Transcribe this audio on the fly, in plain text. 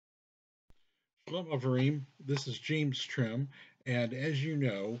Hello, Avareem. This is James Trim, and as you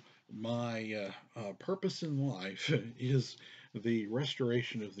know, my purpose in life is the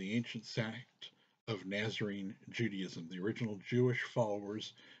restoration of the ancient sect of Nazarene Judaism, the original Jewish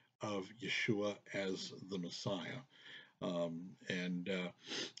followers of Yeshua as the Messiah. And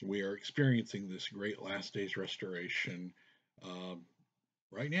we are experiencing this great last days restoration um,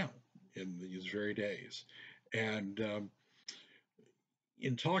 right now in these very days. And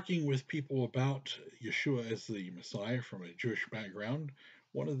in talking with people about Yeshua as the Messiah from a Jewish background,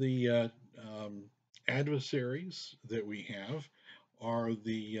 one of the um, adversaries that we have are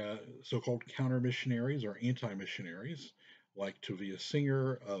the so-called counter missionaries or anti-missionaries, like Tovia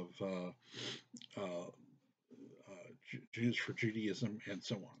Singer of Jews for Judaism and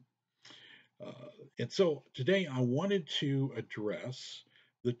so on. And so today I wanted to address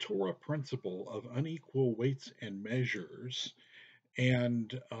the Torah principle of unequal weights and measures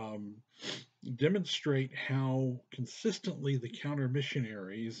and demonstrate how consistently the counter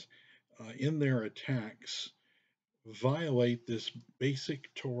missionaries in their attacks violate this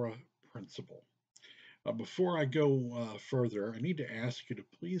basic Torah principle. Before I go further, I need to ask you to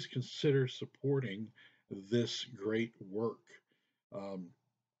please consider supporting this great work. Um,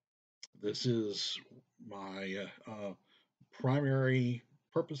 this is my primary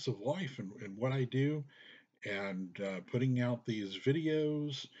purpose of life and what I do, and putting out these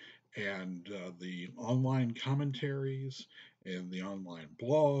videos and the online commentaries and the online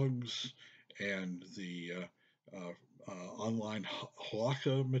blogs and the online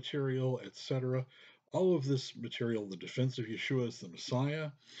halakha material, etc. All of this material, the defense of Yeshua as the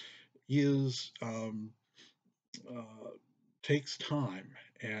Messiah, is uh, takes time,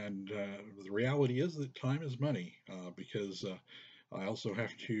 and the reality is that time is money because I also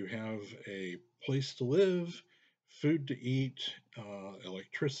have to have a place to live, food to eat,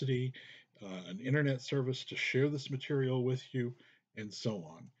 electricity, an internet service to share this material with you, and so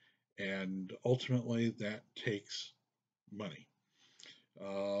on. And ultimately, that takes money.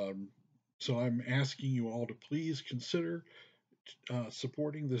 Um, so I'm asking you all to please consider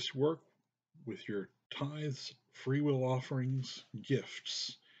supporting this work with your tithes, free will offerings,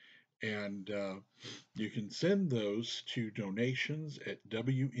 gifts. And you can send those to donations at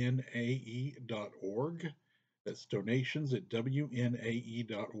wnae.org. That's donations at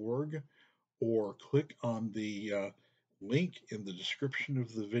wnae.org, or click on the link in the description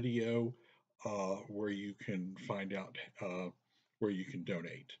of the video where you can find out where you can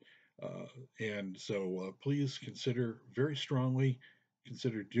donate. And so please consider very strongly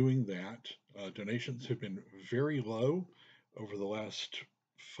consider doing that. Donations have been very low over the last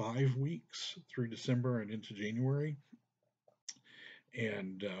 5 weeks through December and into January.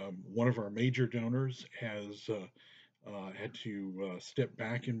 And one of our major donors has had to step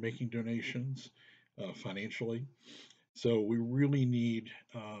back in making donations financially. So we really need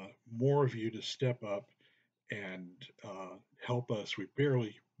more of you to step up and help us. We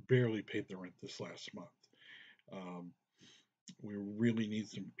barely paid the rent this last month. Um, we really need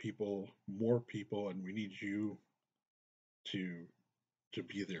some people, more people, and we need you to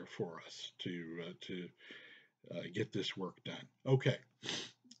be there for us to get this work done. Okay,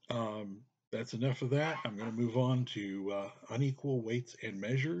 um, that's enough of that. I'm going to move on to unequal weights and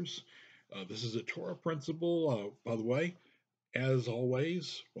measures. This is a Torah principle, by the way. As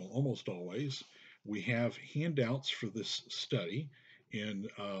always, well, almost always, we have handouts for this study in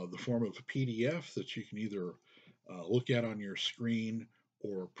the form of a PDF that you can either look at on your screen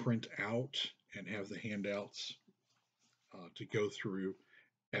or print out and have the handouts to go through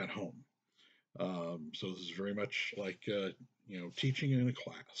at home. So this is very much like teaching in a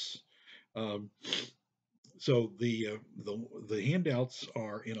class. Um, so the handouts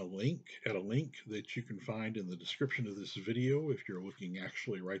are in a link that you can find in the description of this video if you're looking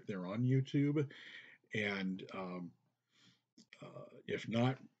actually right there on YouTube, and if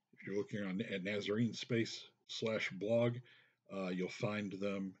not, if you're looking on at Nazarene space/blog, you'll find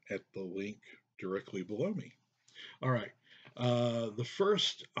them at the link directly below me. All right. The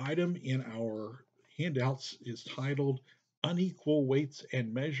first item in our handouts is titled Unequal Weights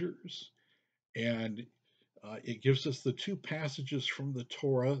and Measures. And it gives us the two passages from the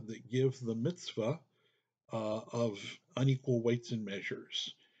Torah that give the mitzvah of unequal weights and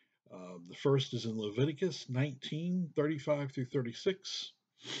measures. The first is in Leviticus 19:35 through 36,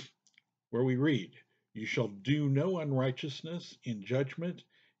 where we read, "You shall do no unrighteousness in judgment,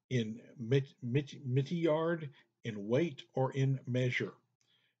 in mityard, in weight, or in measure.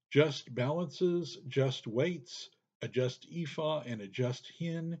 Just balances, just weights, a just ephah, and a just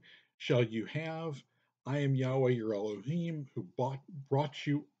hin shall you have. I am Yahweh your Elohim, who brought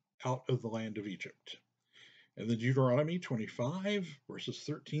you out of the land of Egypt. And then Deuteronomy 25, verses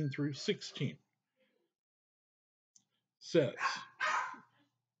 13 through 16 says,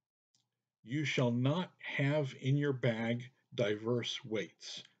 "You shall not have in your bag diverse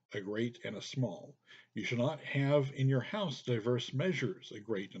weights, a great and a small. You shall not have in your house diverse measures, a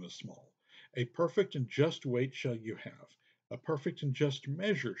great and a small. A perfect and just weight shall you have, a perfect and just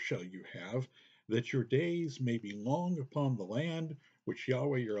measure shall you have, that your days may be long upon the land which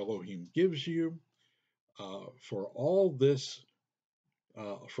Yahweh your Elohim gives you. For all this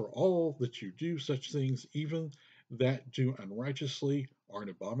for all that you do such things, even that do unrighteously, are an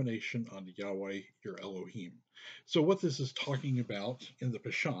abomination unto Yahweh your Elohim." So, what this is talking about in the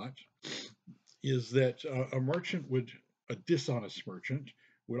Peshat is that a dishonest merchant,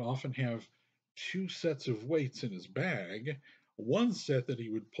 would often have two sets of weights in his bag. One set that he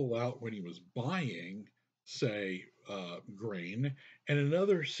would pull out when he was buying, say, grain, and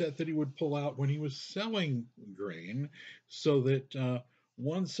another set that he would pull out when he was selling grain, so that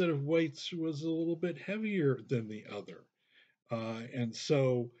one set of weights was a little bit heavier than the other. And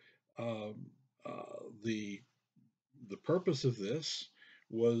so um, the purpose of this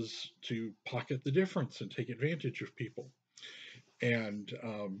was to pocket the difference and take advantage of people. And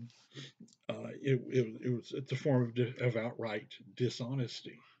it's a form of outright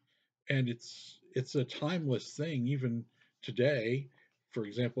dishonesty, and it's a timeless thing even today. For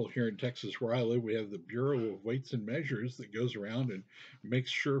example, here in Texas, where I live, we have the Bureau of Weights and Measures that goes around and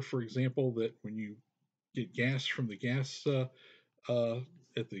makes sure, for example, that when you get gas from the gas uh,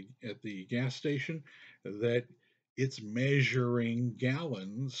 at the gas station, that it's measuring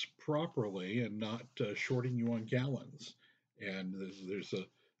gallons properly and not shorting you on gallons. And there's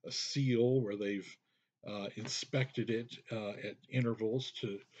a seal where they've inspected it at intervals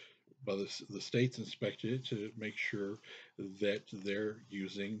to by the states inspected it to make sure that they're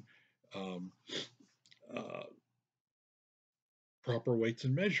using um, uh, proper weights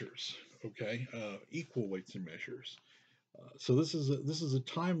and measures. Okay, equal weights and measures. So this is a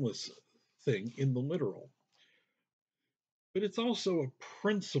timeless thing in the literal, but it's also a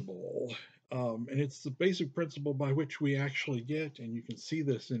principle, and it's the basic principle by which we actually get, and you can see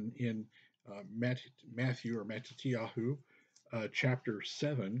this in Matthew or Mattatyahu, chapter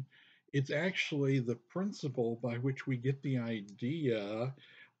 7. It's actually the principle by which we get the idea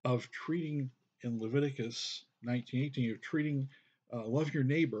of treating, in Leviticus 19:18, of treating love your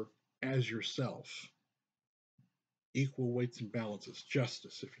neighbor as yourself, equal weights and balances,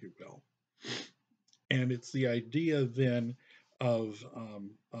 justice, if you will. And it's the idea then of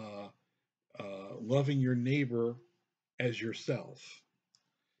loving your neighbor as yourself,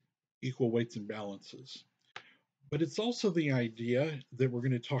 equal weights and balances. But it's also the idea that we're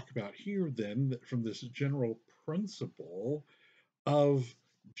going to talk about here, then, that from this general principle of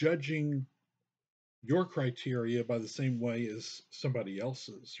judging your criteria by the same way as somebody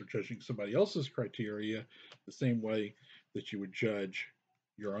else's, or judging somebody else's criteria the same way that you would judge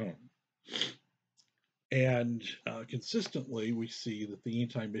your own. And consistently, we see that the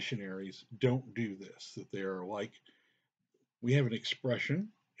anti missionaries don't do this, that they're like, we have an expression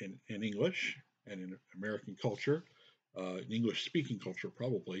in English and in American culture, in English speaking culture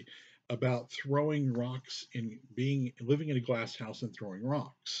probably, about throwing rocks and living in a glass house and throwing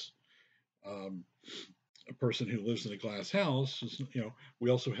rocks. Um, a person who lives in a glass house is,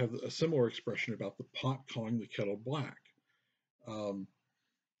 we also have a similar expression about the pot calling the kettle black. Um,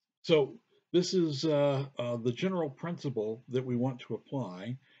 So this is the general principle that we want to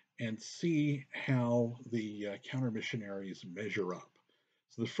apply and see how the counter missionaries measure up.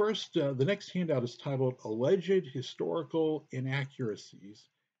 So the next handout is titled "Alleged Historical Inaccuracies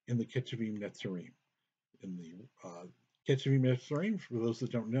in the Ketuvim Netzarim." In the Ketuvim Netzarim, for those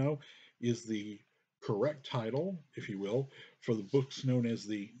that don't know, is the correct title, if you will, for the books known as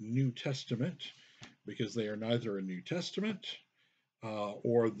the New Testament, because they are neither a New Testament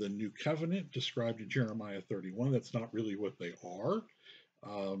or the New Covenant described in Jeremiah 31. That's not really what they are.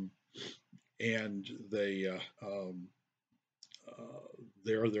 Um, and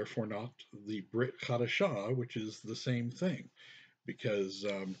they're therefore not the Brit Chadashah, which is the same thing, because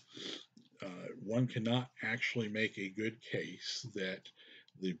one cannot actually make a good case that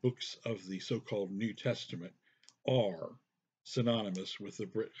the books of the so-called New Testament are synonymous with the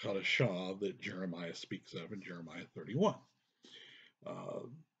Brit Chadashah that Jeremiah speaks of in Jeremiah 31.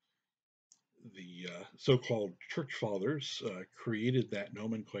 The so-called church fathers created that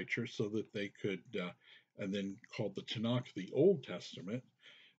nomenclature so that they could, and then called the Tanakh the Old Testament,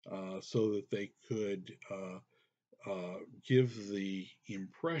 so that they could give the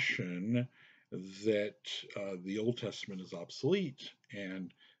impression that the Old Testament is obsolete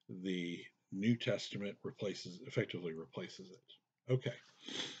and the New Testament effectively replaces it. Okay,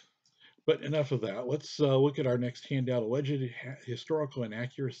 but enough of that. Let's look at our next handout: alleged historical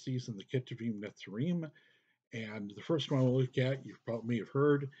inaccuracies in the Ketuvim Netzarim. And the first one we'll look at, you probably have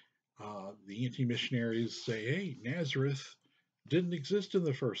heard, the anti-missionaries say, "Hey, Nazareth didn't exist in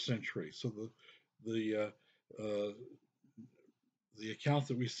the first century." So the uh, the account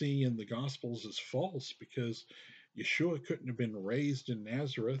that we see in the Gospels is false because Yeshua couldn't have been raised in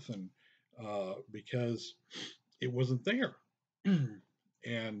Nazareth, and because it wasn't there.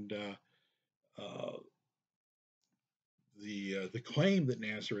 And uh, the claim that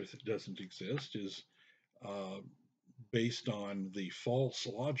Nazareth doesn't exist is uh, based on the false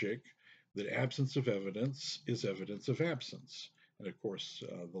logic that absence of evidence is evidence of absence. And of course,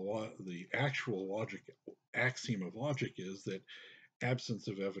 the actual logic axiom of logic is that absence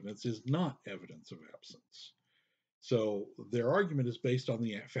of evidence is not evidence of absence. So their argument is based on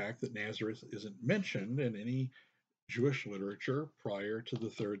the fact that Nazareth isn't mentioned in any Jewish literature prior to the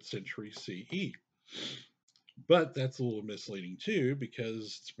 3rd century CE. But that's a little misleading too,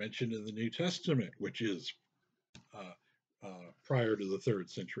 because it's mentioned in the New Testament, which is prior to the 3rd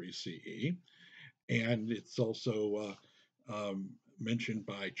century CE. And it's also mentioned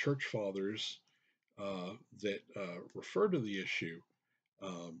by church fathers that refer to the issue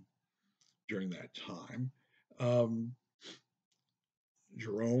um, during that time. Um,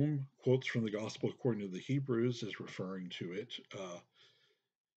 Jerome quotes from the Gospel according to the Hebrews as referring to it.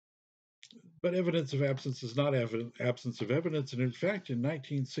 But evidence of absence is not absence of evidence. And in fact, in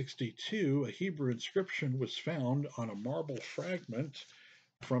 1962, a Hebrew inscription was found on a marble fragment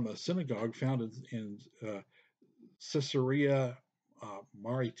from a synagogue found in Caesarea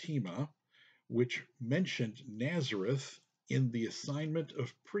Maritima, which mentioned Nazareth in the assignment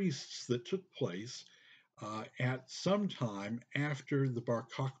of priests that took place at some time after the Bar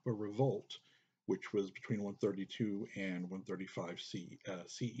Kokhba revolt, which was between 132 and 135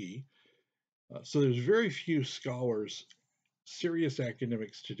 CE. So there's very few scholars, serious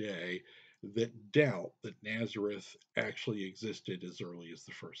academics today, that doubt that Nazareth actually existed as early as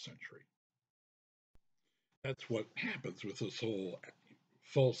the 1st century. That's what happens with this whole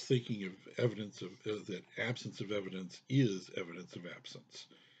false thinking of evidence of that absence of evidence is evidence of absence.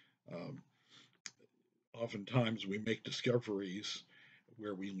 Um, Oftentimes we make discoveries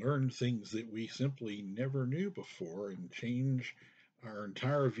where we learn things that we simply never knew before and change our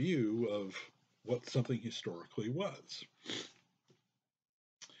entire view of what something historically was.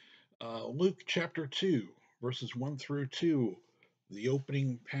 Luke chapter 2, verses 1 through 2, the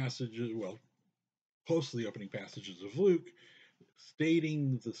opening passages, well, close to the opening passages of Luke,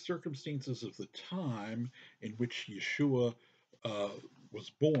 stating the circumstances of the time in which Yeshua uh, was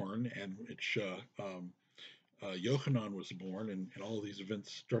born and which Yochanan was born, and all these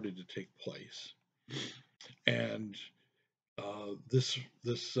events started to take place. And this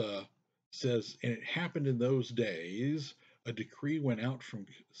says, and it happened in those days, a decree went out from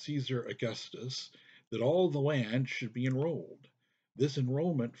Caesar Augustus that all the land should be enrolled. This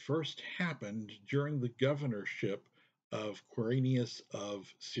enrollment first happened during the governorship of Quirinius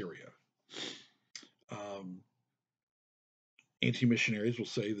of Syria. Um, Anti-missionaries will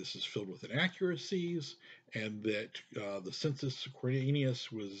say this is filled with inaccuracies, and that the census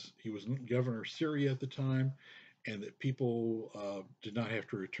Quirinius was governor of Syria at the time, and that people did not have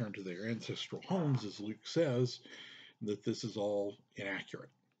to return to their ancestral homes, as Luke says, that this is all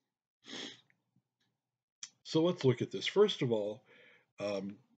inaccurate. So let's look at this. First of all,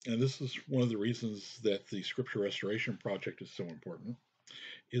 and this is one of the reasons that the Scripture Restoration Project is so important,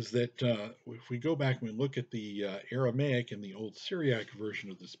 is that if we go back and we look at the Aramaic and the Old Syriac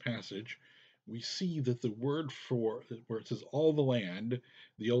version of this passage, we see that the word for, where it says all the land,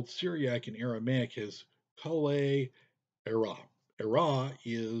 the Old Syriac and Aramaic has kale era. Era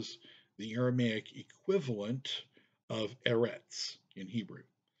is the Aramaic equivalent of eretz in Hebrew.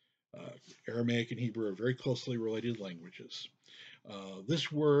 Aramaic and Hebrew are very closely related languages.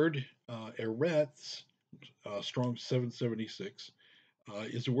 This word, eretz, Strong 776,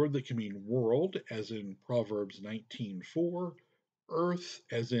 is a word that can mean world, as in Proverbs 19:4, earth,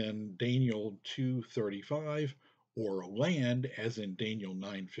 as in Daniel 2:35, or land, as in Daniel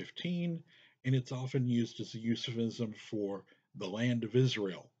 9:15, and it's often used as a euphemism for the land of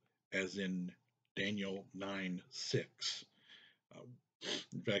Israel, as in Daniel 9:6. Uh,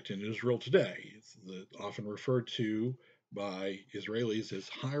 in fact, in Israel today, it's often referred to by Israelis as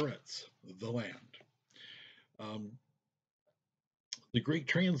Haaretz, the land. The Greek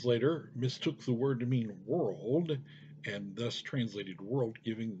translator mistook the word to mean world and thus translated world,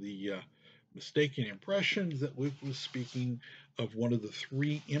 giving the mistaken impressions that Luke was speaking of one of the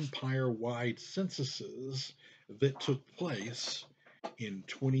three empire-wide censuses that took place in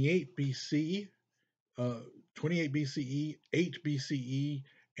 28 BC, 28 BCE, 8 BCE,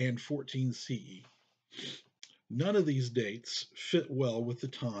 and 14 CE. None of these dates fit well with the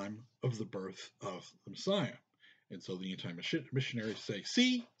time of the birth of the Messiah. And so the anti-missionaries say,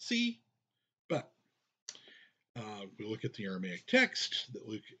 see, but we look at the Aramaic text that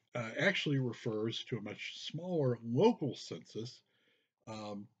Luke actually refers to a much smaller local census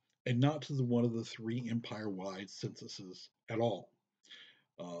and not to one of the three empire-wide censuses at all.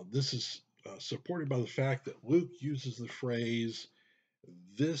 This is supported by the fact that Luke uses the phrase,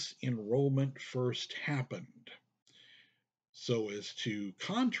 this enrollment first happened, so as to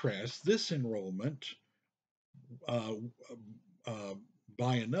contrast this enrollment uh, uh,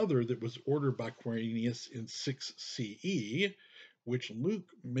 by another that was ordered by Quirinius in 6 CE, which Luke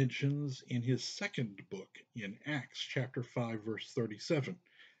mentions in his second book in Acts chapter 5 verse 37.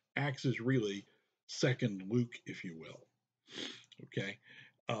 Acts is really second Luke, if you will. Okay,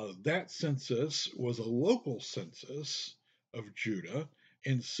 that census was a local census of Judah,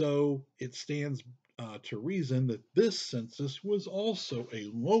 and so it stands to reason that this census was also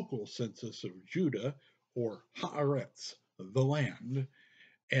a local census of Judah, or Haaretz, the land,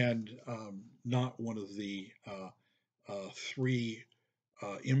 and not one of the three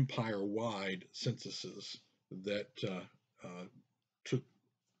empire-wide censuses that took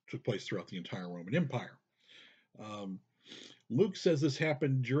place throughout the entire Roman Empire. Luke says this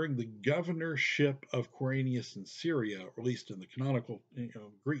happened during the governorship of Quirinius in Syria, or at least in the canonical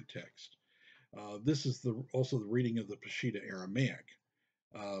Greek text. This is also the reading of the Peshitta Aramaic.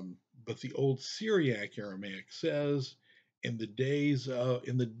 But the old Syriac Aramaic says, in the days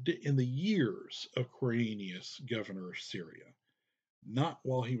in the years of Quirinius, governor of Syria, not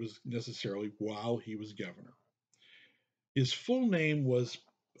while he was governor. His full name was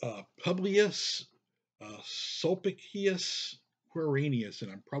Publius Sulpicius Quirinius,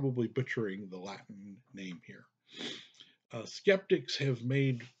 and I'm probably butchering the Latin name here. Skeptics have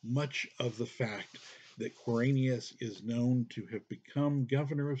made much of the fact that Quirinius is known to have become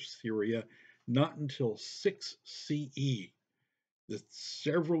governor of Syria not until 6 CE, that's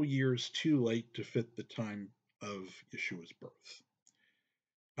several years too late to fit the time of Yeshua's birth.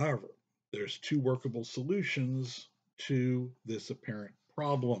 However, there's two workable solutions to this apparent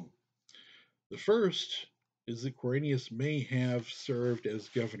problem. The first is that Quirinius may have served as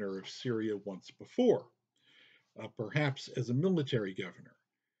governor of Syria once before, perhaps as a military governor,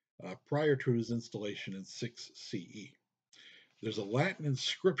 prior to his installation in 6 CE. There's a Latin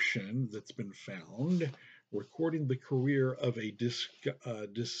inscription that's been found recording the career of a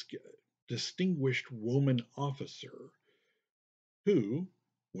distinguished Roman officer who,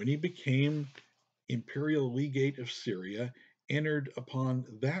 when he became imperial legate of Syria, entered upon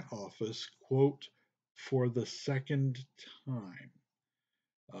that office, quote, for the second time.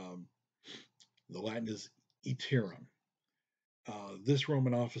 The Latin is iterum. This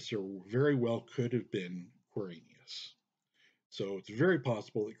Roman officer very well could have been Quirinius. So it's very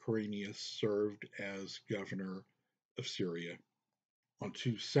possible that Quirinius served as governor of Syria on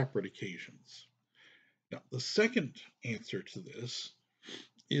two separate occasions. Now, the second answer to this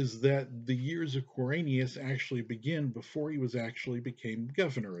is that the years of Quirinius actually begin before he became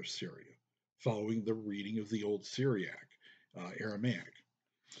governor of Syria, following the reading of the Old Syriac, Aramaic.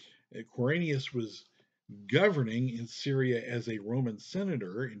 Quirinius was governing in Syria as a Roman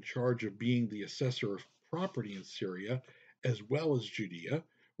senator in charge of being the assessor of property in Syria, as well as Judea,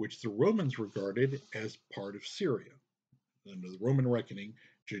 which the Romans regarded as part of Syria. Under the Roman reckoning,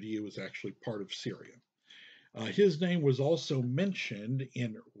 Judea was actually part of Syria. His name was also mentioned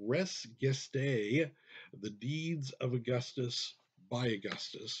in Res Gestae, the deeds of Augustus by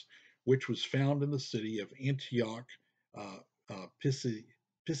Augustus, which was found in the city of Antioch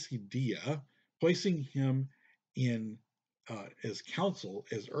Pisidia, placing him in as consul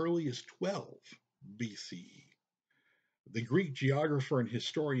as early as 12 BCE. The Greek geographer and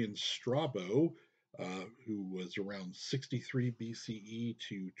historian Strabo, who was around 63 BCE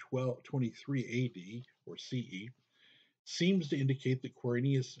to 23 AD or CE, seems to indicate that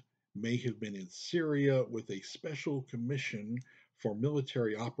Quirinius may have been in Syria with a special commission for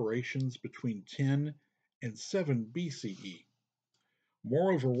military operations between 10 and 7 BCE.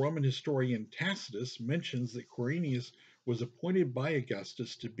 Moreover, Roman historian Tacitus mentions that Quirinius was appointed by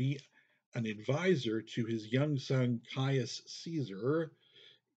Augustus to be an advisor to his young son Caius Caesar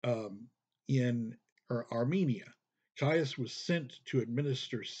in Armenia. Caius was sent to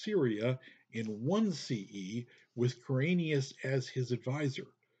administer Syria in 1 CE with Quirinius as his advisor.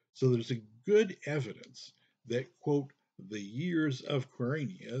 So there's a good evidence that, quote, the years of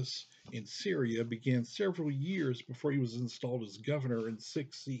Quirinius in Syria began several years before he was installed as governor in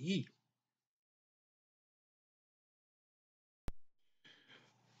 6 CE.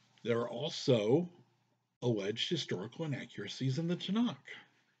 There are also alleged historical inaccuracies in the Tanakh.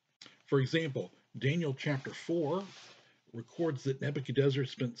 For example, Daniel chapter 4 records that Nebuchadnezzar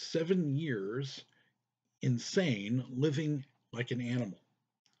spent 7 years insane, living like an animal.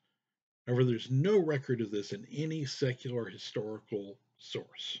 However, there's no record of this in any secular historical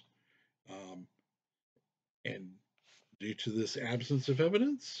source. And due to this absence of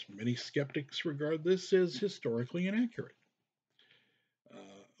evidence, many skeptics regard this as historically inaccurate.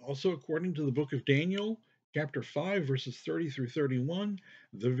 Also, according to the book of Daniel, chapter 5, verses 30 through 31,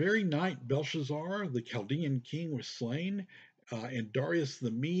 the very night Belshazzar, the Chaldean king, was slain, and Darius the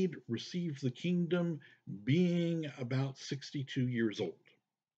Mede received the kingdom, being about 62 years old.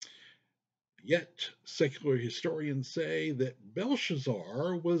 Yet, secular historians say that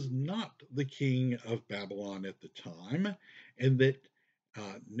Belshazzar was not the king of Babylon at the time, and that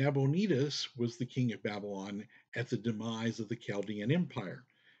Nabonidus was the king of Babylon at the demise of the Chaldean Empire.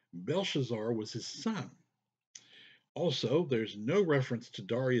 Belshazzar was his son. Also, there's no reference to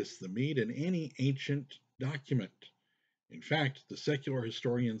Darius the Mede in any ancient document. In fact, the secular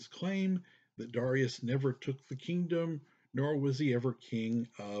historians claim that Darius never took the kingdom, nor was he ever king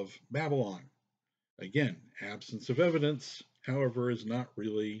of Babylon. Again, absence of evidence, however, is not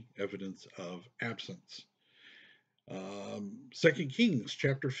really evidence of absence. 2 Kings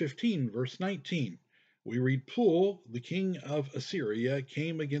chapter 15, verse 19. We read, Pul, the king of Assyria,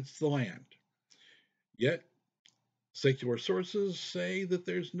 came against the land. Yet, secular sources say that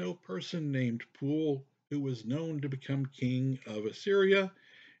there's no person named Pul who was known to become king of Assyria,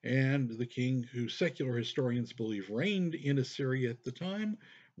 and the king who secular historians believe reigned in Assyria at the time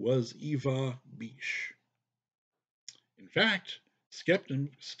was Eva Bish. In fact,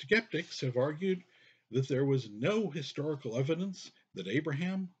 skeptics have argued that there was no historical evidence that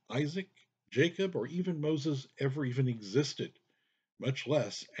Abraham, Isaac, Jacob, or even Moses ever even existed, much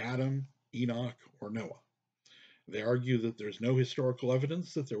less Adam, Enoch, or Noah. They argue that there's no historical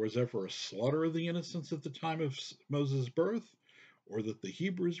evidence that there was ever a slaughter of the innocents at the time of Moses' birth, or that the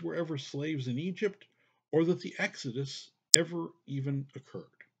Hebrews were ever slaves in Egypt, or that the Exodus ever even occurred.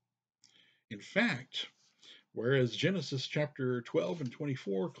 In fact, whereas Genesis chapter 12 and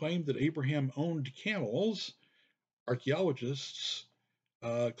 24 claim that Abraham owned camels, archaeologists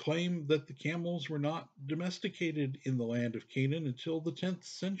claim that the camels were not domesticated in the land of Canaan until the 10th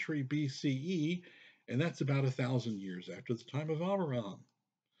century BCE, and that's about 1,000 years after the time of Abraham.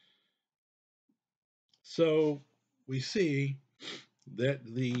 So we see that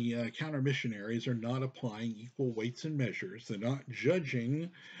the counter missionaries are not applying equal weights and measures. They're not judging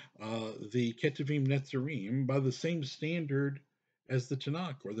the Ketuvim Netzarim by the same standard as the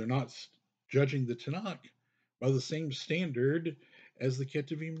Tanakh, or they're not judging the Tanakh by the same standard as the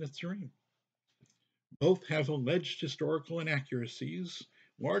Ketuvim Netzarim. Both have alleged historical inaccuracies,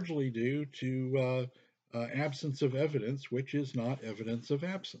 largely due to absence of evidence, which is not evidence of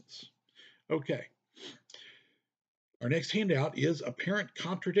absence. Okay. Our next handout is apparent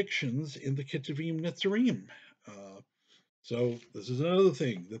contradictions in the Ketuvim Netzarim. So this is another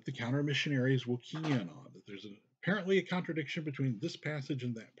thing that the counter missionaries will key in on, that there's apparently a contradiction between this passage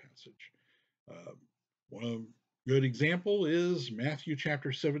and that passage. One good example is Matthew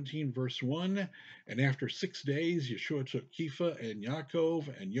chapter 17, verse 1. And after 6 days, Yeshua took Kepha and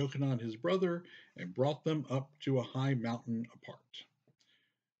Yaakov and Yochanan his brother and brought them up to a high mountain apart.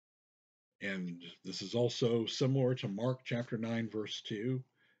 And this is also similar to Mark chapter 9, verse 2,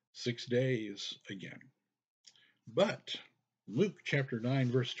 6 days again. But Luke chapter 9,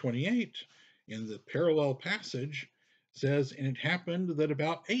 verse 28, in the parallel passage, says, And it happened that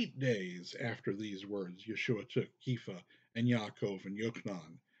about 8 days after these words, Yeshua took Kepha and Yaakov and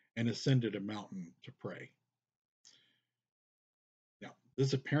Yochanan and ascended a mountain to pray. Now,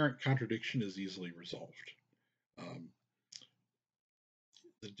 this apparent contradiction is easily resolved.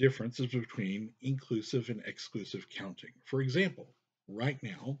 The difference is between inclusive and exclusive counting. For example, right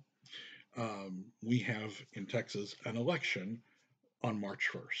now, we have in Texas an election on March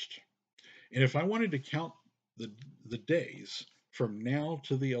 1st. And if I wanted to count the days from now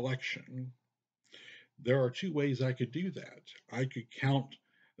to the election, there are two ways I could do that. I could count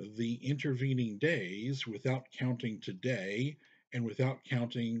the intervening days without counting today and without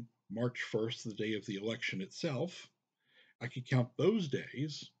counting March 1st, the day of the election itself. I could count those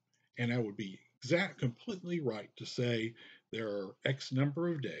days, and I would be completely right to say there are X number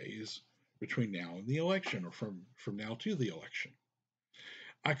of days between now and the election, or from now to the election.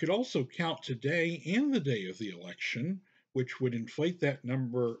 I could also count today and the day of the election, which would inflate that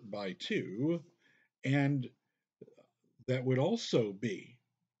number by 2, and that would also be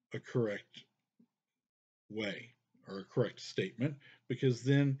a correct way or a correct statement, because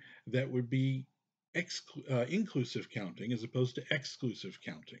then that would be inclusive counting as opposed to exclusive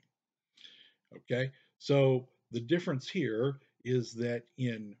counting. Okay, so the difference here is that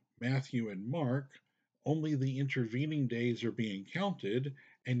in Matthew and Mark, only the intervening days are being counted,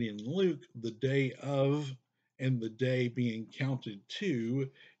 and in Luke, the day of and the day being counted to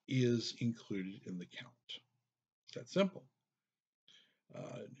is included in the count. It's that simple.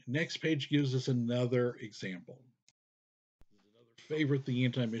 Next page gives us another example. Another favorite the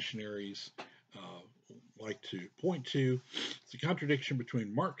anti-missionaries uh, like to point to. It's a contradiction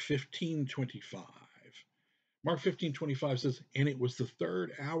between Mark 15:25. Mark 15:25 says, "And it was the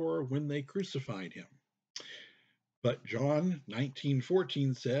third hour when they crucified him." But John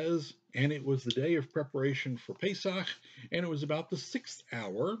 19:14 says, "And it was the day of preparation for Pesach, and it was about the sixth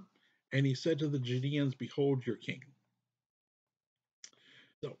hour. And he said to the Judeans, Behold your king."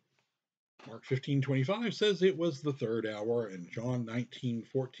 So Mark 15:25 says it was the third hour, and John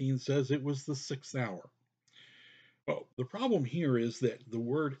 19:14 says it was the sixth hour. Well, the problem here is that the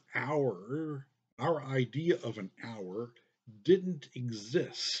word hour, our idea of an hour, didn't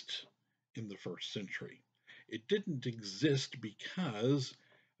exist in the first century. It didn't exist because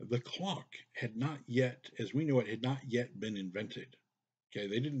the clock had not yet, as we know it, had not yet been invented. Okay,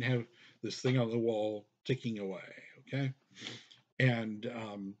 they didn't have this thing on the wall ticking away. Okay, and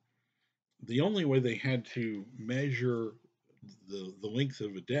the only way they had to measure the length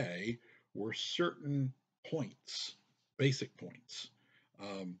of a day were certain points, basic points,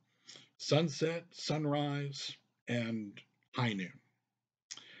 um, sunset, sunrise, and high noon.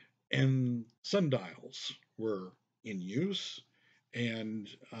 And sundials were in use, and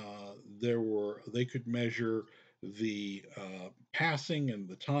they could measure the passing and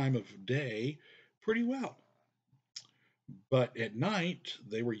the time of day pretty well. But at night,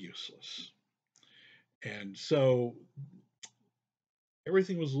 they were useless. And so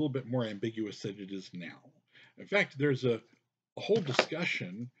everything was a little bit more ambiguous than it is now. In fact, there's a whole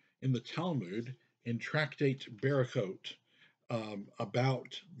discussion in the Talmud in Tractate Berachot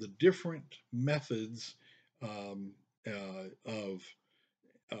about the different methods of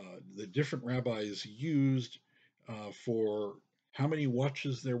the different rabbis used for how many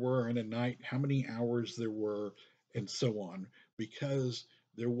watches there were in a night, how many hours there were, and so on, because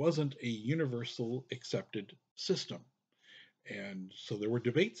there wasn't a universal accepted system. And so there were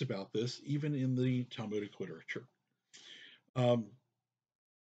debates about this even in the Talmudic literature. Um,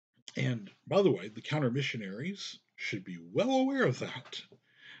 and by the way, the counter missionaries should be well aware of that.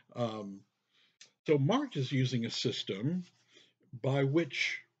 Um, so Mark is using a system by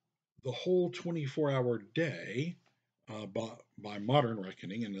which the whole 24-hour day, by modern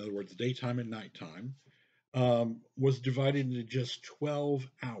reckoning, in other words, daytime and nighttime, was divided into just 12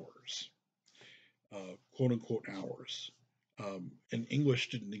 hours, quote unquote hours. And English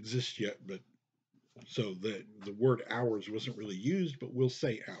didn't exist yet, but so the word hours wasn't really used, but we'll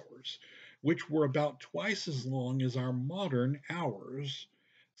say hours, which were about twice as long as our modern hours,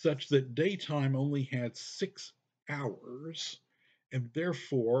 such that daytime only had 6 hours, and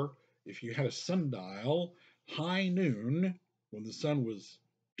therefore, if you had a sundial, high noon, when the sun was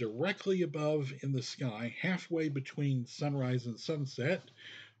directly above in the sky, halfway between sunrise and sunset,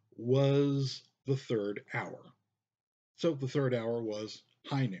 was the third hour. So the third hour was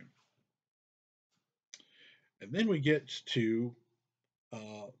high noon. And then we get to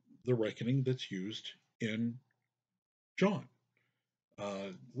uh, the reckoning that's used in John,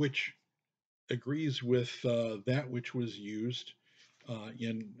 which agrees with that which was used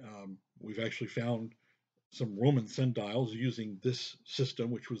we've actually found some Roman sundials using this system,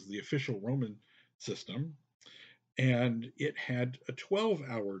 which was the official Roman system, and it had a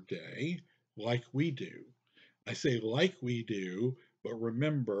 12-hour day like we do. I say like we do, but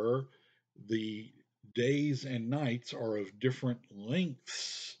remember the days and nights are of different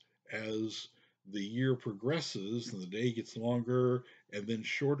lengths as the year progresses and the day gets longer and then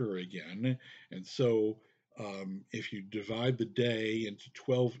shorter again. And so if you divide the day into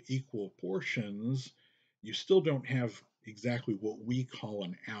 12 equal portions, you still don't have exactly what we call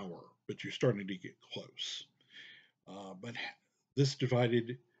an hour, but you're starting to get close. But this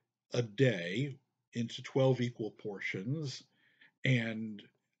divided a day into 12 equal portions, and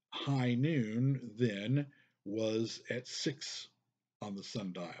high noon then was at 6 on the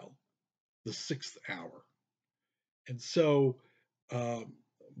sundial, the sixth hour. And so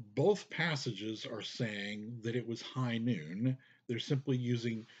both passages are saying that it was high noon, They're simply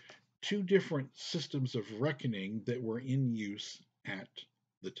using two different systems of reckoning that were in use at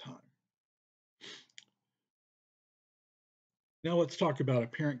the time. Now let's talk about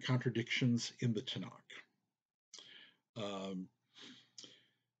apparent contradictions in the Tanakh. Um,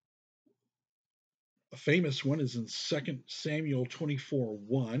 a famous one is in 2 Samuel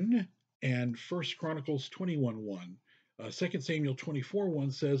 24:1 and 1 Chronicles 21:1. 2 Samuel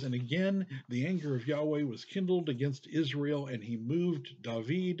 24:1 says, "And again the anger of Yahweh was kindled against Israel, and he moved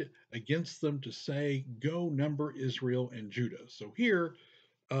David against them to say, Go number Israel and Judah." So here,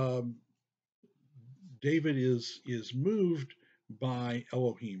 um, David is moved by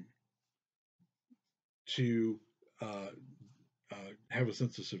Elohim to uh, have a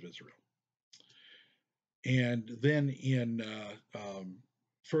census of Israel. And then in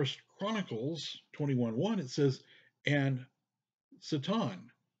First Chronicles 21:1, it says, "And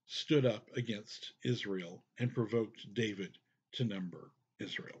Satan stood up against Israel and provoked David to number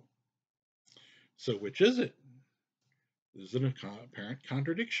Israel." So which is it? There's an apparent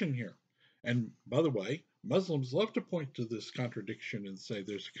contradiction here. And by the way, Muslims love to point to this contradiction and say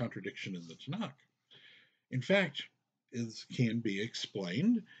there's a contradiction in the Tanakh. In fact, it can be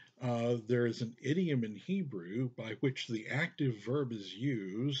explained. There is an idiom in Hebrew by which the active verb is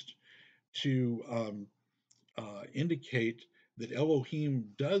used to indicate that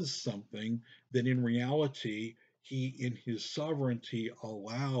Elohim does something that in reality he, in his sovereignty,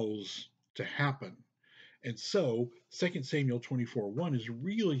 allows to happen. And so 2 Samuel 24:1 is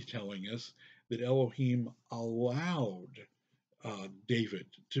really telling us that Elohim allowed David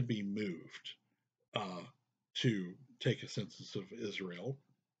to be moved to take a census of Israel.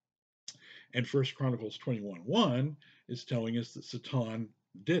 And First Chronicles 21:1 is telling us that Satan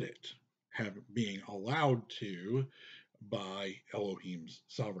did it, being allowed to by Elohim's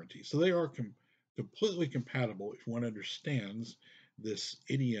sovereignty. So they are completely compatible if one understands this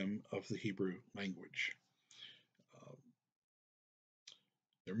idiom of the Hebrew language.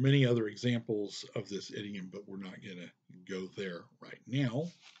 There are many other examples of this idiom, but we're not going to go there right now.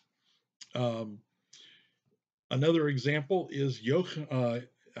 Another example is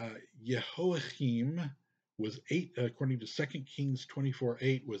Jehoiakim was according to 2 Kings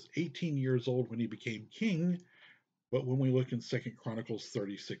 24:8, was 18 years old when he became king. But when we look in 2 Chronicles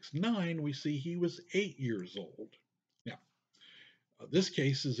 36:9, we see he was 8 years old. Now, this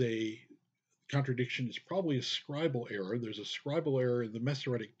case is a contradiction. It's probably a scribal error. There's a scribal error in the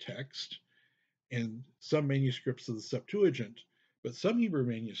Masoretic text and some manuscripts of the Septuagint, but some Hebrew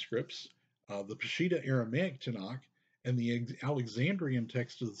manuscripts, the Peshitta Aramaic Tanakh and the Alexandrian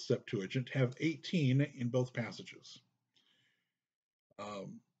text of the Septuagint, have 18 in both passages.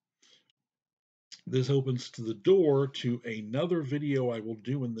 This opens to the door to another video I will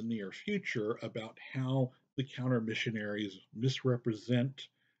do in the near future about how the counter missionaries misrepresent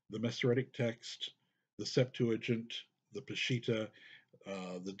the Masoretic text, the Septuagint, the Peshitta,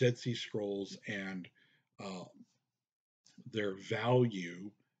 the Dead Sea Scrolls, and their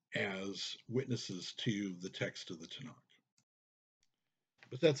value as witnesses to the text of the Tanakh.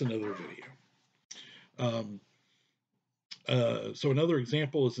 But that's another video. So another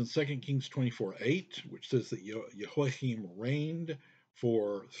example is in 2 Kings 24:8, which says that Jehoiakim reigned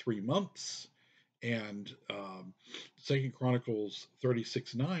for 3 months, and 2 Chronicles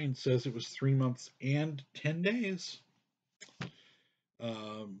 36:9 says it was 3 months and 10 days.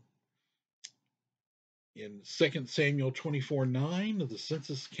 In 2 Samuel 24:9, the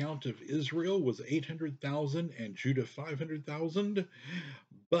census count of Israel was 800,000 and Judah 500,000.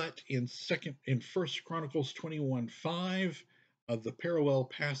 But in 1 Chronicles 21:5, the parallel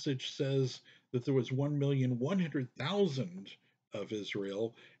passage says that there was 1,100,000 of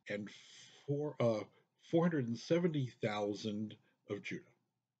Israel and 470,000 of Judah.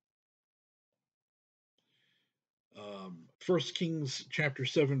 1 Kings chapter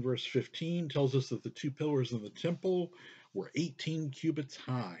 7 verse 15 tells us that the 2 pillars in the temple were 18 cubits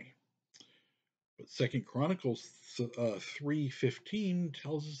high. But 2 Chronicles 3:15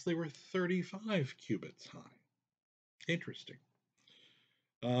 tells us they were 35 cubits high. Interesting.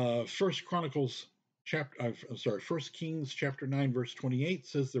 1 Kings chapter 9 verse 28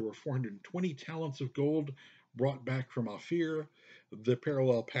 says there were 420 talents of gold brought back from Ophir. The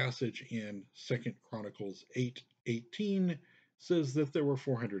parallel passage in 2 Chronicles 8:18 says that there were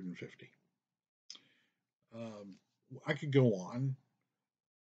 450. I could go on,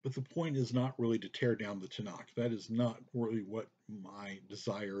 but the point is not really to tear down the Tanakh. That is not really what my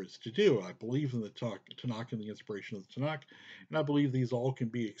desire is to do. I believe in the Tanakh and the inspiration of the Tanakh, and I believe these all can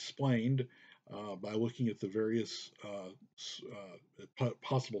be explained by looking at the various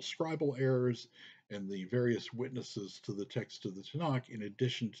possible scribal errors and the various witnesses to the text of the Tanakh in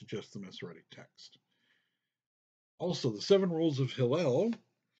addition to just the Masoretic text. Also, the 7 rules of Hillel,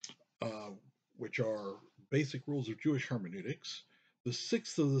 uh, which are basic rules of Jewish hermeneutics. The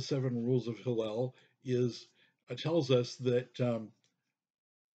 6th of the 7 rules of Hillel is tells us that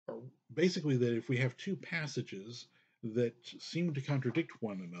basically that if we have 2 passages that seem to contradict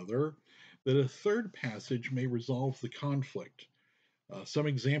one another, that a third passage may resolve the conflict. Some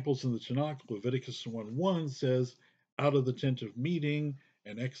examples in the Tanakh: Leviticus 1:1 says, "Out of the tent of meeting,"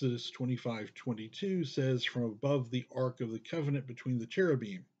 and Exodus 25:22 says, "From above the ark of the covenant between the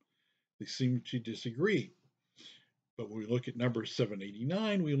cherubim." They seem to disagree. But when we look at Numbers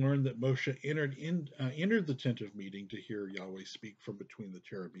 7:89, we learn that Moshe entered the tent of meeting to hear Yahweh speak from between the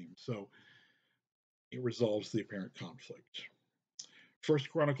cherubim. So it resolves the apparent conflict. 1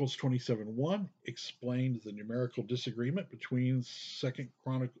 Chronicles 27:1 explained the numerical disagreement between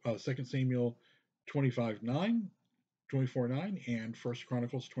 2 Samuel 24:9, and 1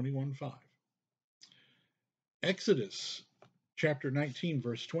 Chronicles 21:5. Exodus chapter 19,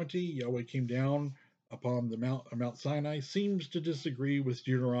 verse 20, Yahweh came down upon the Mount Sinai, seems to disagree with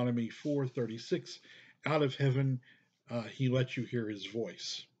Deuteronomy 4:36. Out of heaven, he let you hear his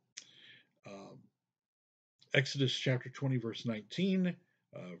voice. Exodus chapter 20, verse 19,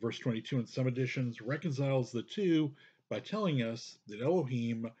 verse 22 in some editions reconciles the two by telling us that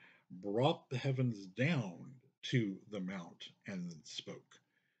Elohim brought the heavens down to the mount and then spoke,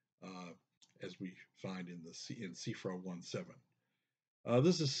 as we find in Sifra 1:7.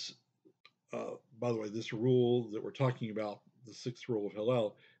 This is, by the way, this rule that we're talking about, the 6th rule of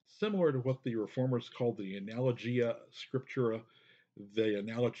Hillel, similar to what the Reformers called the Analogia Scriptura, the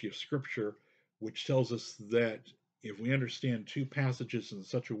analogy of Scripture, which tells us that if we understand 2 passages in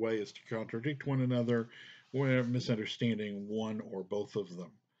such a way as to contradict one another, we're misunderstanding one or both of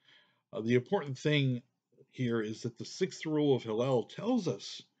them. The important thing here is that the 6th rule of Hillel tells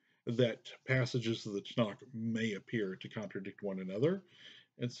us that passages of the Tanakh may appear to contradict one another,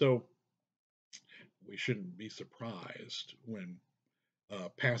 and so we shouldn't be surprised when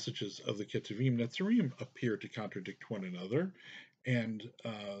passages of the Ketuvim Netzarim appear to contradict one another. And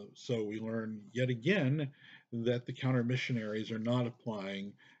so we learn yet again that the counter missionaries are not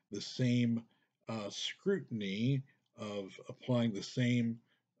applying the same scrutiny of applying the same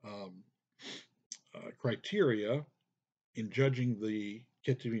criteria in judging the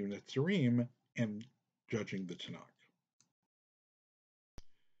Ketuvim Netzarim and judging the Tanakh.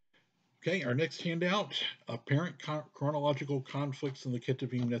 Okay, our next handout, apparent chronological conflicts in the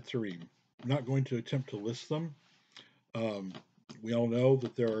Ketuvim Netzarim. I'm not going to attempt to list them. We all know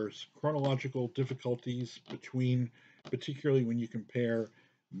that there's chronological difficulties between, particularly when you compare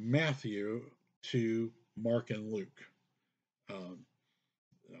Matthew to Mark and Luke.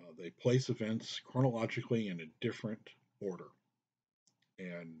 They place events chronologically in a different order.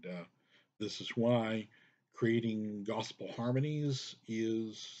 And this is why creating gospel harmonies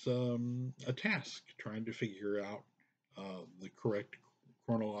is a task, trying to figure out the correct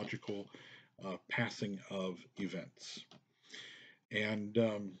chronological passing of events. And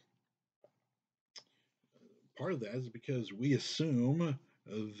part of that is because we assume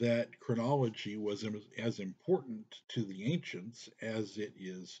that chronology was as important to the ancients as it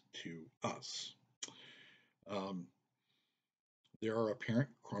is to us. There are apparent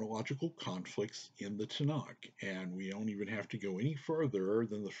chronological conflicts in the Tanakh, and we don't even have to go any further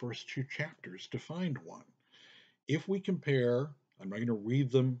than the first 2 chapters to find one. If we compare, I'm not going to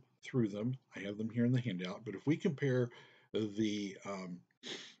read them through them, I have them here in the handout, but if we compare the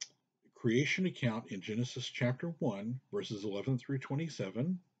creation account in Genesis chapter 1, verses 11 through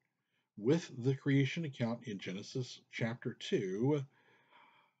 27, with the creation account in Genesis chapter 2,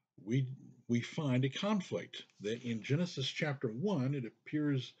 we find a conflict. That in Genesis chapter 1, it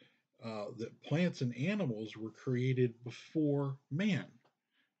appears that plants and animals were created before man.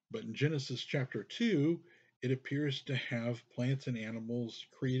 But in Genesis chapter 2, it appears to have plants and animals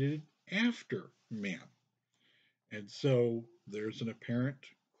created after man. And so there's an apparent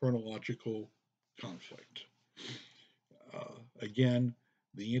chronological conflict. Again,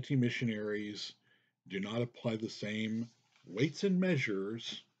 the anti-missionaries do not apply the same weights and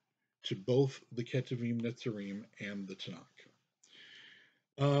measures to both the Ketuvim Netzarim and the Tanakh.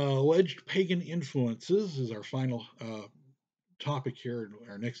 Alleged pagan influences is our final topic here in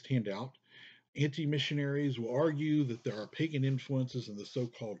our next handout. Anti-missionaries will argue that there are pagan influences in the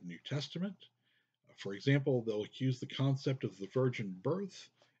so-called New Testament. For example, they'll accuse the concept of the virgin birth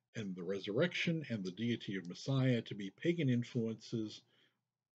and the resurrection and the deity of Messiah to be pagan influences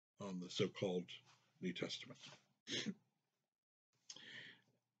on the so-called New Testament.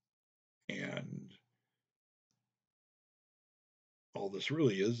 And all this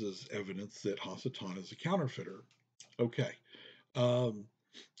really is evidence that Hasatan is a counterfeiter. Okay. Um,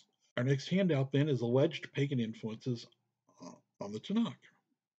 our next handout then is alleged pagan influences on the Tanakh.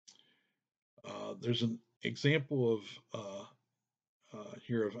 There's an example of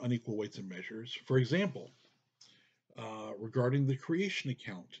here of unequal weights and measures. For example, regarding the creation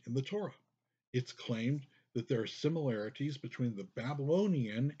account in the Torah, it's claimed that there are similarities between the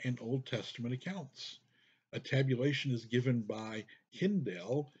Babylonian and Old Testament accounts. A tabulation is given by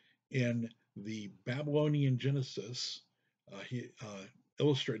Hindel in the Babylonian Genesis,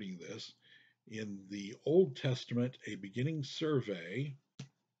 illustrating this. In the Old Testament, a beginning survey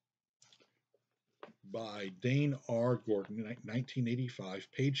by Dane R. Gordon, 1985,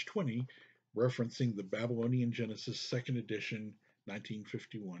 page 20, referencing the Babylonian Genesis, second edition,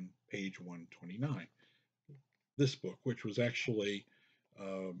 1951, page 129. This book, which was actually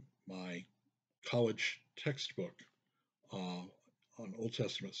my college textbook on Old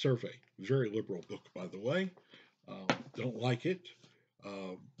Testament survey. Very liberal book, by the way. Don't like it.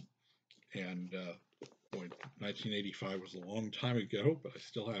 And boy, 1985 was a long time ago, but I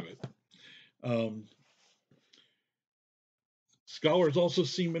still have it. Scholars also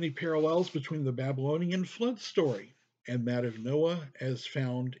see many parallels between the Babylonian flood story and that of Noah as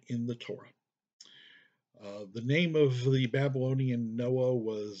found in the Torah. The name of the Babylonian Noah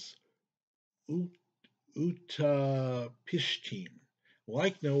was Utapishtim.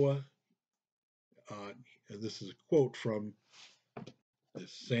 Like Noah, and this is a quote from the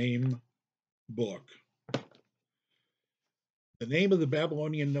same book. The name of the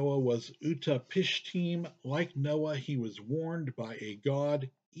Babylonian Noah was Utapishtim. Like Noah, he was warned by a god,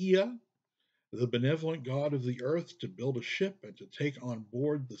 Ea, the benevolent god of the earth, to build a ship and to take on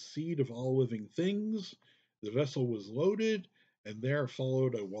board the seed of all living things. The vessel was loaded, and there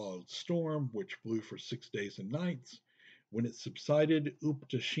followed a wild storm, which blew for 6 days and nights. When it subsided,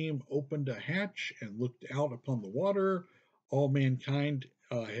 Uptashim opened a hatch and looked out upon the water. All mankind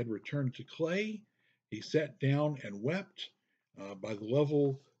had returned to clay. He sat down and wept. By the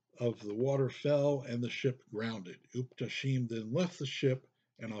level of the water fell, and the ship grounded. Uptashim then left the ship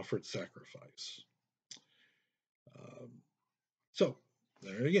and offered sacrifice. So,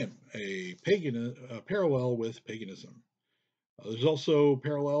 there again, a parallel with paganism. There's also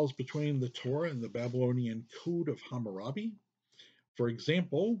parallels between the Torah and the Babylonian Code of Hammurabi. For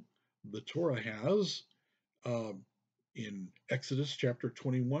example, the Torah has in Exodus chapter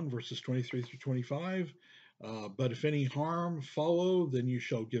 21, verses 23 through 25, but if any harm follow, then you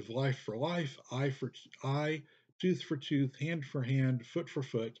shall give life for life, eye for eye, tooth for tooth, hand for hand, foot for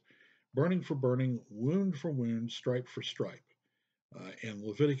foot, burning for burning, wound for wound, stripe for stripe. In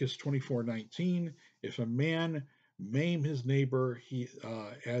Leviticus 24:19, if a man maim his neighbor,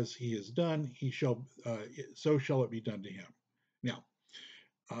 as he has done, so shall it be done to him. Now,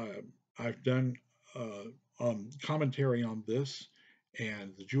 I've done commentary on this,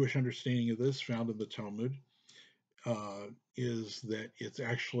 and the Jewish understanding of this, found in the Talmud, is that it's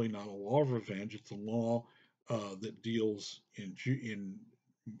actually not a law of revenge; it's a law that deals in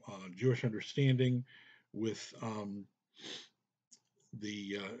Jewish understanding with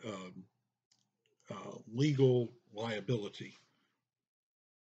the legal liability.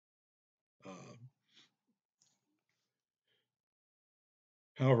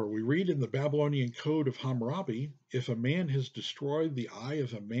 However, we read in the Babylonian Code of Hammurabi, if a man has destroyed the eye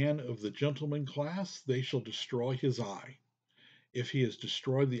of a man of the gentleman class, they shall destroy his eye. If he has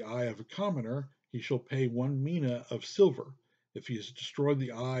destroyed the eye of a commoner, he shall pay 1 mina of silver. If he has destroyed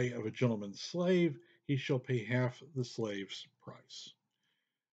the eye of a gentleman's slave, he shall pay half the slave's price.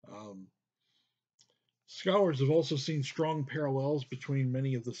 Scholars have also seen strong parallels between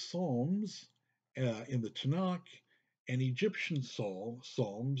many of the Psalms in the Tanakh and Egyptian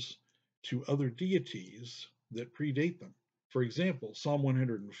psalms to other deities that predate them. For example, Psalm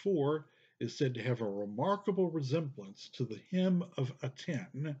 104 is said to have a remarkable resemblance to the hymn of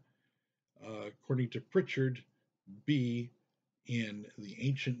Aten, according to Pritchard B. in the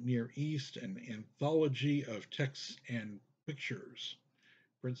Ancient Near East, an anthology of texts and pictures.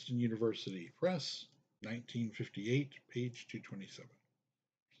 Princeton University Press, 1958, page 227.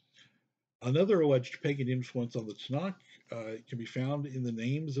 Another alleged pagan influence on the Tanakh can be found in the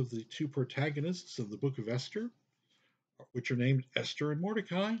names of the two protagonists of the book of Esther, which are named Esther and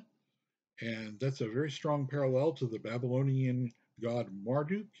Mordecai. And that's a very strong parallel to the Babylonian god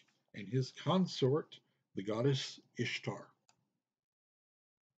Marduk and his consort, the goddess Ishtar.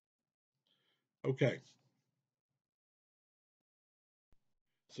 Okay.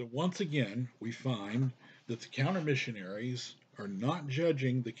 So once again, we find that the counter-missionaries are not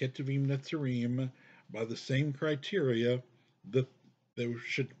judging the Ketuvim Netzarim by the same criteria that They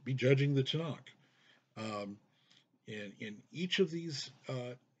should be judging the Tanakh. Um, in each of these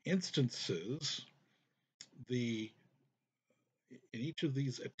instances, the in each of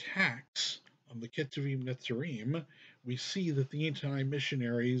these attacks on the Ketuvim Netzarim, we see that the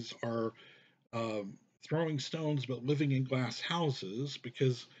anti-missionaries are throwing stones but living in glass houses,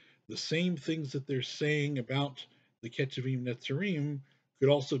 because the same things that they're saying about the Ketuvim Netzarim could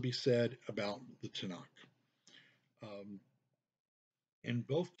also be said about the Tanakh. Um, in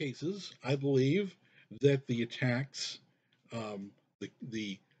both cases, I believe that the attacks,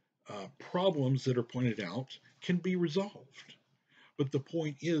 the problems that are pointed out, can be resolved. But the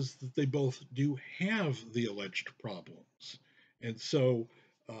point is that they both do have the alleged problems. And so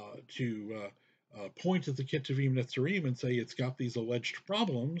to point at the Ketuvim Netzarim and say it's got these alleged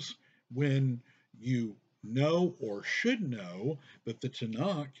problems, when you know or should know that the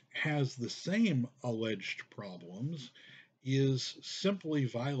Tanakh has the same alleged problems, is simply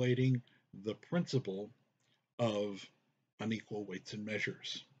violating the principle of unequal weights and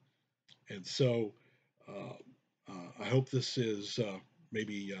measures. And so uh, I hope this is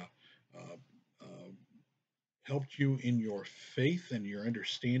maybe uh, helped you in your faith and your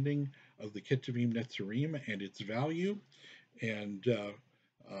understanding of the Ketuvim Netzarim and its value, and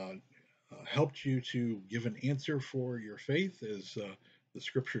uh, helped you to give an answer for your faith, as the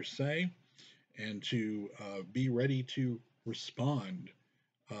scriptures say, and to be ready to respond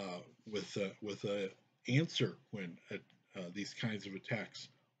with a answer when these kinds of attacks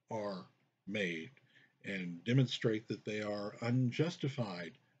are made, and demonstrate that they are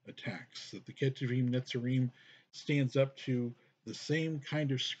unjustified attacks, that the Ketuvim Netzarim stands up to the same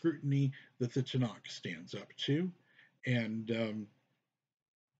kind of scrutiny that the Tanakh stands up to. And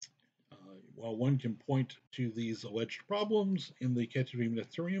while one can point to these alleged problems in the Ketuvim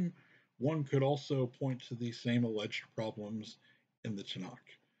Netzarim, one could also point to these same alleged problems in the Tanakh.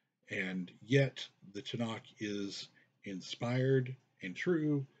 And yet, the Tanakh is inspired and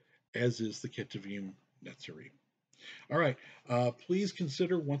true, as is the Ketuvim Netzarim. All right, please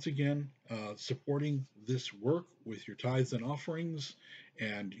consider once again supporting this work with your tithes and offerings,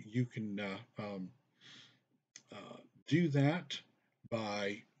 and you can uh, do that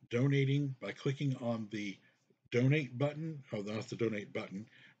by donating by clicking on the donate button. Oh, not the donate button,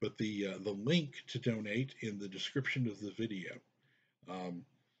 but the link to donate in the description of the video. Um,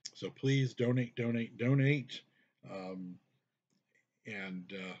 so please donate, donate, donate. Um,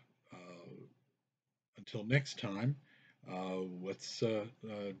 and until next time, let's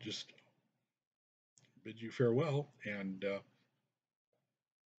just bid you farewell. And uh,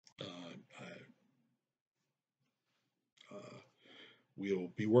 uh,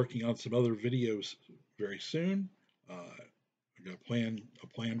 we'll be working on some other videos very soon. I got a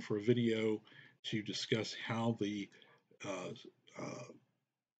plan for a video to discuss how the uh, uh,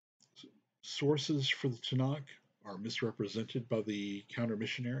 sources for the Tanakh are misrepresented by the counter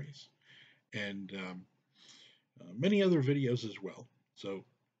missionaries, and many other videos as well. So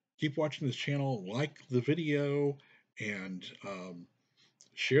keep watching this channel, like the video, and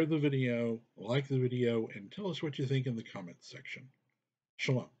share the video, like the video, and tell us what you think in the comments section.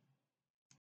 Shalom.